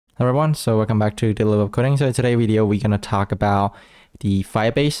Hello everyone, so welcome back to Daily Web Coding. So in today's video, we're going to talk about the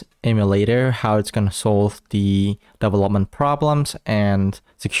firebase emulator, how it's going to solve the development problems and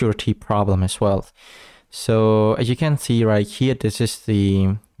security problem as well. So as you can see right here, this is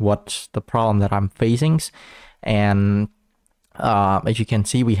what's the problem that I'm facing. And as you can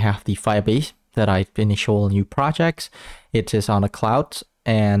see, we have the firebase that I initial new projects. It is on the cloud,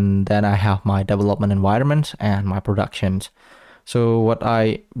 and then I have my development environment and my productions. So what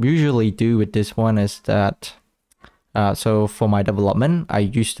I usually do with this one is that, so for my development, I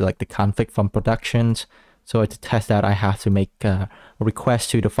use the config from productions. So to test that, I have to make a request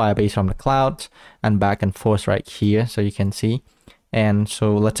to the Firebase from the cloud and back and forth right here, so you can see. And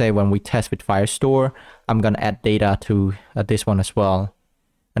so let's say when we test with Firestore, I'm going to add data to this one as well.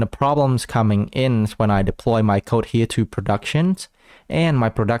 And the problems coming in is when I deploy my code here to productions, and my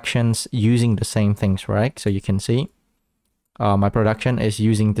productions using the same things, right? So you can see. My production is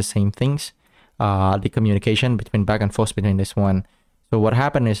using the same things, the communication between back and forth between this one. So what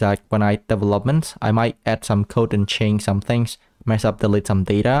happened is that when I development, I might add some code and change some things, mess up, delete some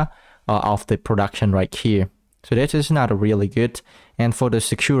data of the production right here. So this is not really good. And for the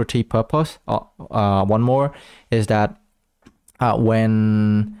security purpose, one more is that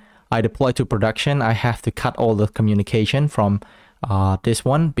when I deploy to production, I have to cut all the communication from this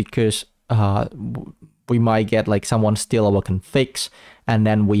one, because we might get someone steal our configs, and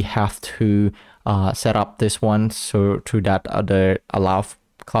then we have to set up this one so to that allow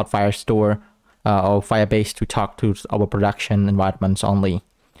Cloud Firestore or Firebase to talk to our production environments only.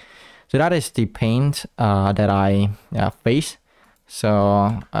 So that is the pain that I face.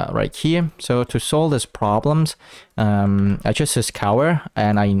 So right here, so to solve these problems, I just scour,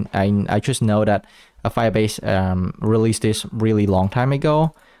 and I just know that Firebase released this really long time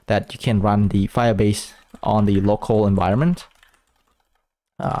ago, that you can run the Firebase on the local environment.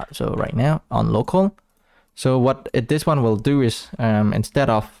 So right now on local. So what this one will do is instead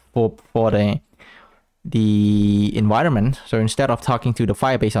of for the environment, so instead of talking to the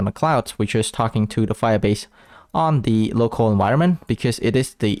Firebase on the clouds, we're just talking to the Firebase on the local environment, because it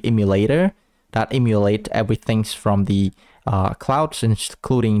is the emulator that emulate everything from the clouds,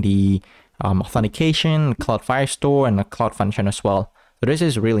 including the authentication, Cloud Firestore, and the cloud function as well. So this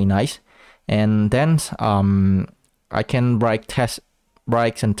is really nice. And then I can write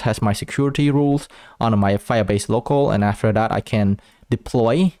and test my security rules on my Firebase local, and after that I can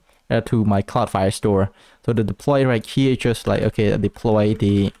deploy to my Cloud Firestore. So the deploy right here, just okay, deploy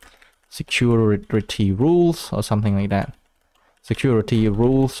the security rules or something like that. Security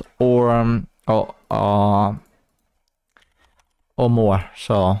rules or more.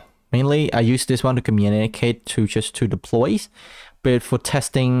 So mainly I use this one to communicate to deploys. But for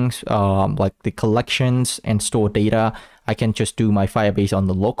testing, like the collections and store data, I can just do my Firebase on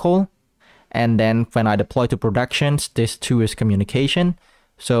the local. And then when I deploy to productions, this too is communication.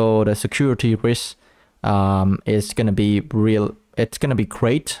 So the security risk is going to be real. It's going to be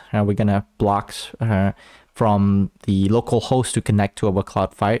great. We're going to block from the local host to connect to our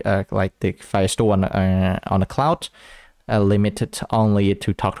cloud like the Firestore on the cloud, limited only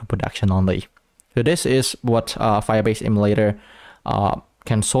to talk to production only. So this is what Firebase emulator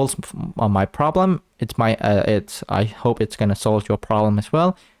can solve my problem. I hope it's gonna solve your problem as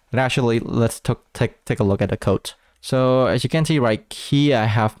well. And actually, let's take a look at the code. So as you can see right here, I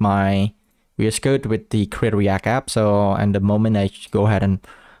have my VS Code with the create React app. So and the moment I go ahead and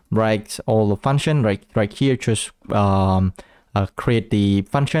write all the function right here, just create the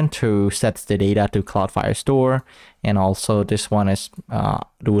function to set the data to Cloud Firestore, and also this one is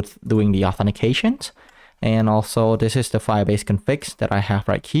doing the authentications. And also this is the Firebase configs that I have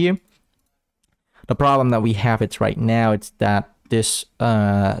right here. The problem that we have right now, it's that this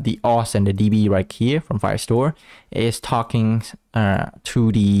the auth and the DB right here from Firestore is talking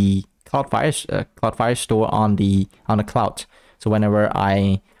to the Cloud Firestore on the cloud. So whenever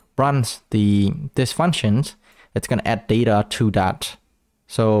I run this functions, it's gonna add data to that.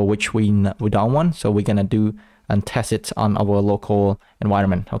 So which we don't want. So we're gonna do and test it on our local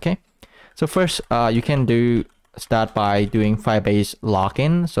environment. Okay. So first, you can start by doing Firebase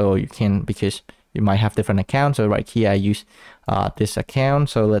login. So you can, because you might have different accounts. So right here, I use this account.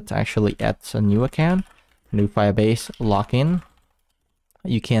 So let's actually add a new account, new Firebase login.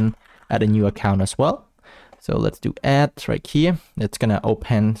 You can add a new account as well. So let's do add right here. It's gonna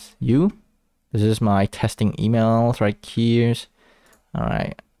open you. This is my testing emails right here. All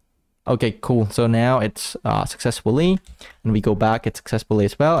right. Okay, cool. So now it's successfully, and we go back, it's successfully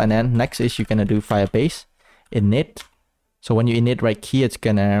as well. And then next is you're gonna do Firebase init. So when you init right here, it's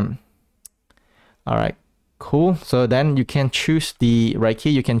gonna, all right, cool. So then you can choose the, right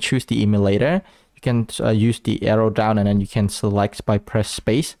here, you can choose the emulator. You can use the arrow down and then you can select by press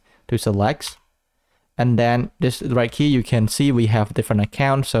space to select. And then this right here, you can see we have different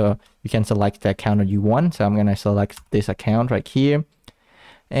accounts. So you can select the account that you want. So I'm going to select this account right here.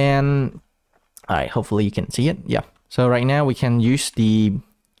 And all right, hopefully you can see it. Yeah. So right now we can use the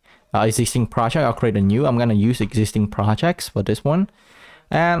existing project. I'll create a new. I'm going to use existing projects for this one.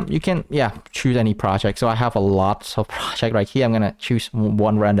 And you can, yeah, choose any project. So I have a lot of project right here. I'm going to choose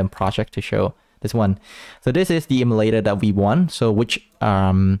one random project to show this one. So this is the emulator that we want. So which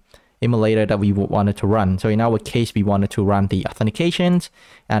emulator that we wanted to run. So in our case, we wanted to run the authentications,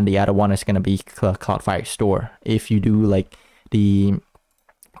 and the other one is going to be Cloud Firestore. If you do like the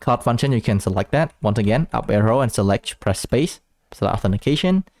cloud function, you can select that. Once again, up arrow and select, press space, select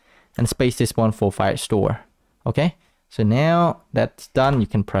authentication, and space this one for Firestore. Okay, so now that's done. You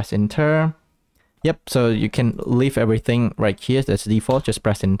can press enter. Yep, so you can leave everything right here. That's default. Just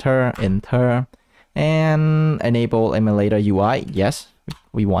press enter, enter, and enable emulator UI. Yes,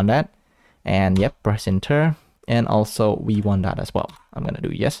 we want that. And yep, press enter. And also we want that as well. I'm gonna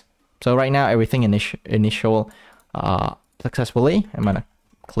do yes. So right now everything initial successfully. I'm gonna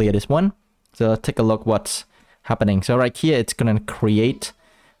clear this one. So let's take a look what's happening. So right here, it's gonna create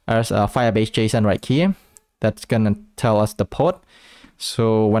as a firebase JSON right here. That's gonna tell us the port.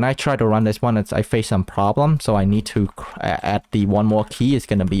 So when I try to run this one, I face some problem. So I need to add the one more key. It's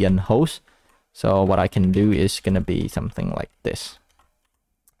gonna be an host. So what I can do is gonna be something like this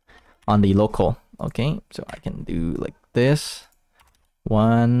on the local. Okay, so I can do like this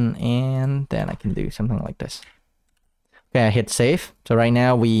one, and then I can do something like this. Okay, I hit save. So right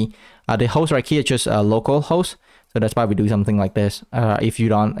now we the host right here is just a local host. So that's why we do something like this. If you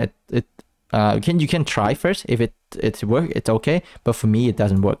don't, you can try first. If it's work, it's okay. But for me, it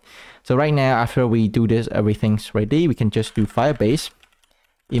doesn't work. So right now, after we do this, everything's ready. We can just do firebase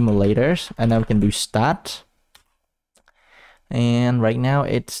emulators, and then we can do start. And right now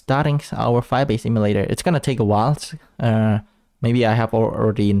it's starting our firebase emulator. It's gonna take a while. Maybe I have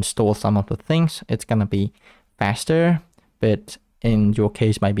already installed some of the things. It's gonna be faster, but in your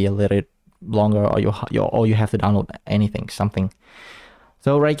case might be a little longer, or you have to download something.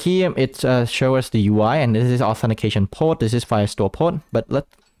 So right here it shows us the UI, and this is authentication port. This is Firestore port. But let's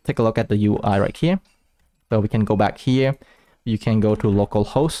take a look at the UI right here. So we can go back here. You can go to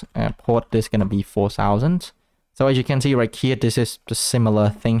localhost port. This is gonna be 4000. So as you can see right here, this is the similar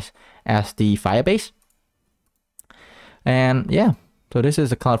things as the Firebase. And yeah, so this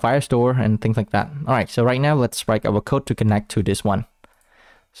is a Cloud Firestore and things like that. All right, so right now let's write our code to connect to this one.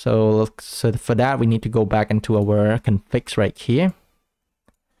 So for that, we need to go back into our configs right here.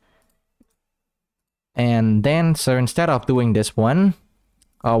 And then, so instead of doing this one,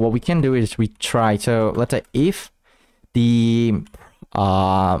 what we can do is we try. So let's say if the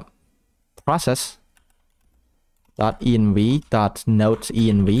process .env.node.env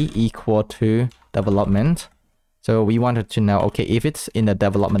equal to development. So we wanted to know, okay, if it's in the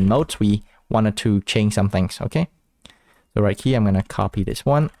development mode, we wanted to change some things, okay? So right here, I'm gonna copy this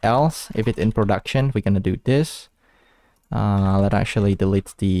one. Else, if it's in production, we're gonna do this. Let's actually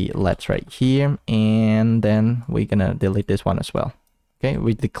delete the let's right here, and then we're gonna delete this one as well. Okay,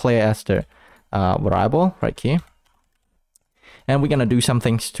 we declare as the variable right here. And we're gonna do some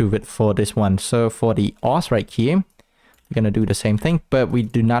things to it for this one. So for the auth right here, we're gonna do the same thing, but we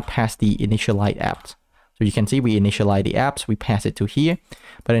do not pass the initialize apps. So you can see we initialize the apps, we pass it to here,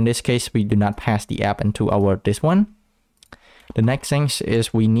 but in this case we do not pass the app into this one. The next thing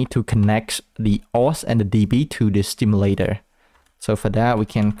is we need to connect the auth and the DB to the stimulator. So for that we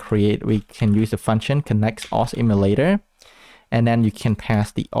can use the function connect auth emulator, and then you can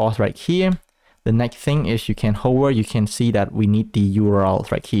pass the auth right here. The next thing is you can hover, you can see that we need the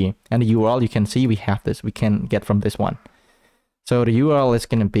URL right here. And the URL, you can see we have this, we can get from this one. So the URL is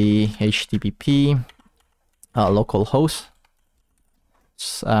going to be HTTP localhost.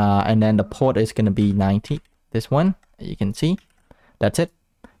 And then the port is going to be 90, this one, you can see. That's it.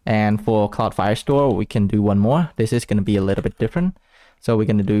 And for Cloud Firestore, we can do one more. This is going to be a little bit different. So we're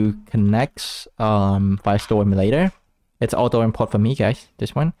going to do connect Firestore emulator. It's auto import for me, guys,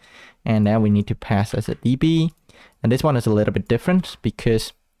 this one. And then we need to pass as a DB. And this one is a little bit different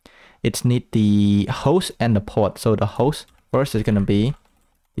because it's need the host and the port. So the host first is going to be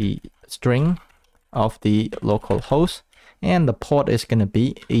the string of the local host, and the port is going to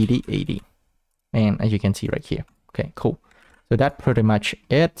be 8080. And as you can see right here. Okay, cool. So that's pretty much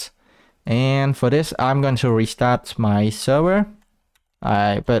it. And for this, I'm going to restart my server.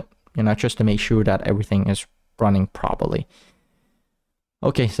 But just to make sure that everything is running properly.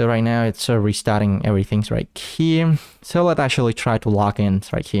 Okay, so right now it's restarting everything's right here. So let's actually try to log in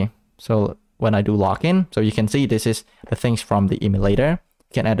right here. So when I do log in, so you can see this is the things from the emulator.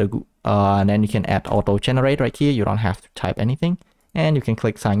 You can add a and then you can add auto generate right here. You don't have to type anything, and you can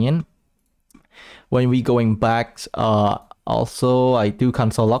click sign in. When we going back, also I do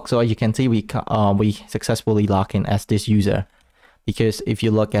console log, so you can see we successfully log in as this user. Because if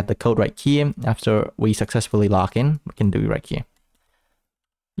you look at the code right here, after we successfully log in, we can do it right here.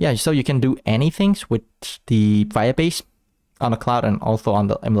 Yeah, so you can do anything with the Firebase on the cloud and also on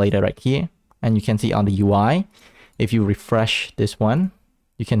the emulator right here. And you can see on the UI, if you refresh this one,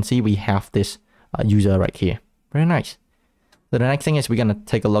 you can see we have this user right here. Very nice. So the next thing is we're going to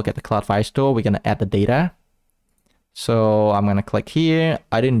take a look at the Cloud Firestore. We're going to add the data. So I'm going to click here.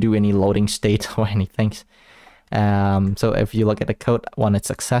 I didn't do any loading state or anything. So if you look at the code, when it's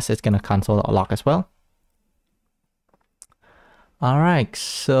success, it's going to console log as well. All right,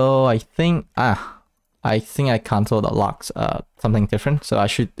 so I think I console logs something different. So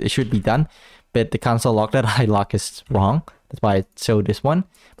it should be done, but the console log that I log is wrong. That's why I showed this one.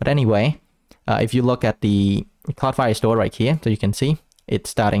 But anyway, if you look at the Cloud Firestore right here, so you can see it's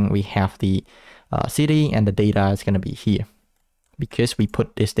starting. We have the city and the data is going to be here because we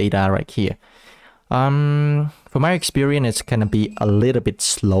put this data right here. From my experience, it's going to be a little bit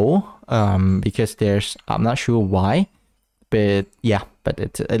slow because I'm not sure why. But yeah, but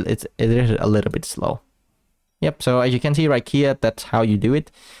it is a little bit slow. Yep, so as you can see right here, that's how you do it.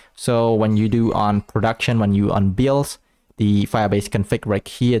 So when you do on production, when you on builds, the Firebase config right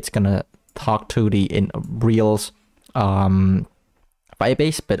here, it's gonna talk to the Reels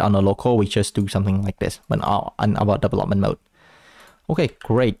Firebase, but on the local, we just do something like this when on our development mode. Okay,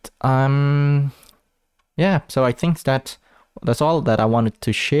 great. Yeah, so I think that's all that I wanted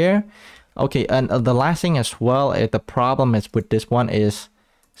to share. Okay, and the last thing as well, the problem is with this one is,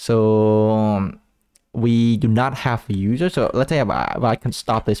 so we do not have a user. So let's say if I can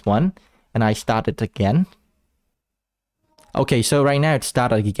stop this one and I start it again. Okay, so right now it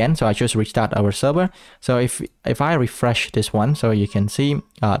started again. So I just restart our server. So if I refresh this one, so you can see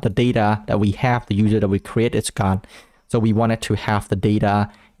the data that we have, the user that we create, it's gone. So we wanted to have the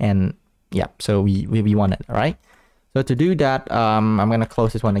data, and yeah, so we want it, right? So to do that, I'm going to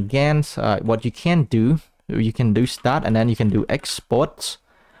close this one again. So what you can do start, and then you can do exports.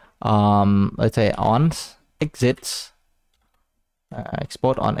 Let's say on exits.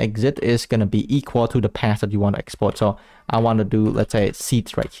 Export on exit is going to be equal to the path that you want to export. So I want to do, let's say,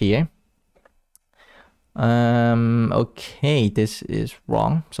 seeds right here. Okay, this is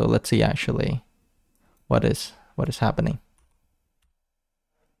wrong. So let's see actually what is happening.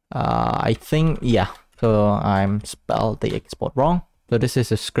 I think, yeah. So I'm spelled the export wrong. So this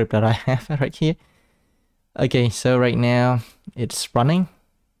is a script that I have right here. Okay, so right now it's running.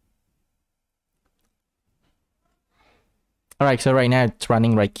 All right, so right now it's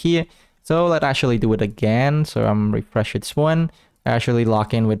running right here. So let's actually do it again. So I'm refresh this one. Actually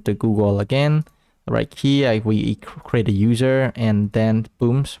log in with the Google again. Right here, we create a user, and then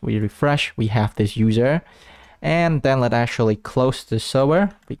booms, we refresh. We have this user. And then let's actually close the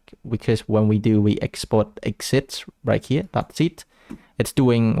server, because when we export exits right here, .seed. It's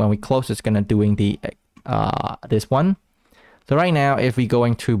doing, when we close, it's gonna doing the this one. So right now, if we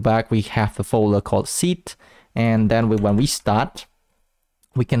going to back, we have the folder called seed, and then when we start,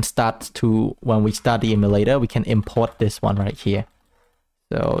 we can when we start the emulator, we can import this one right here.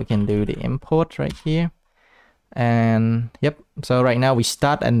 So we can do the import right here, and yep. So right now we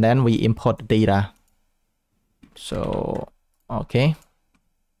start, and then we import the data. So okay,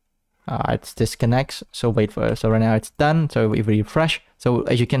 it disconnects, so wait for it. So right now it's done. So if we refresh, so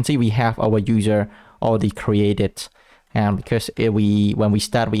as you can see, we have our user already created, and because when we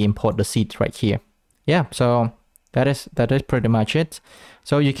start, we import the seeds right here. Yeah, so that is pretty much it.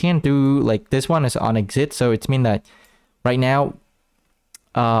 So you can do, like, this one is on exit, so it's mean that right now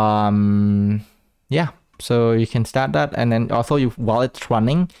yeah, so you can start that, and then also while it's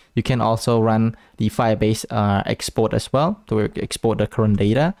running, you can also run the Firebase export as well to export the current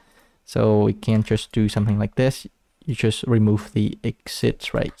data. So we can just do something like this. You just remove the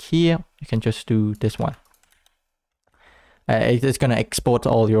exits right here. You can just do this one. It's gonna export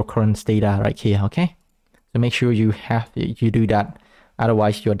all your current data right here. Okay, so make sure you do that.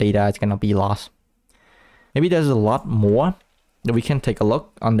 Otherwise, your data is gonna be lost. Maybe there's a lot more that we can take a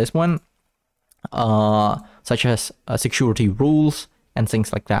look on this one. Such as security rules and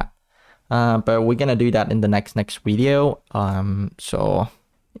things like that, but we're gonna do that in the next video. So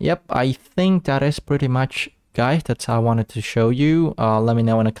yep, I think that is pretty much, guys. That's how I wanted to show you. Let me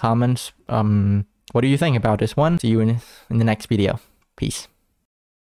know in the comments what do you think about this one. See you in the next video. Peace.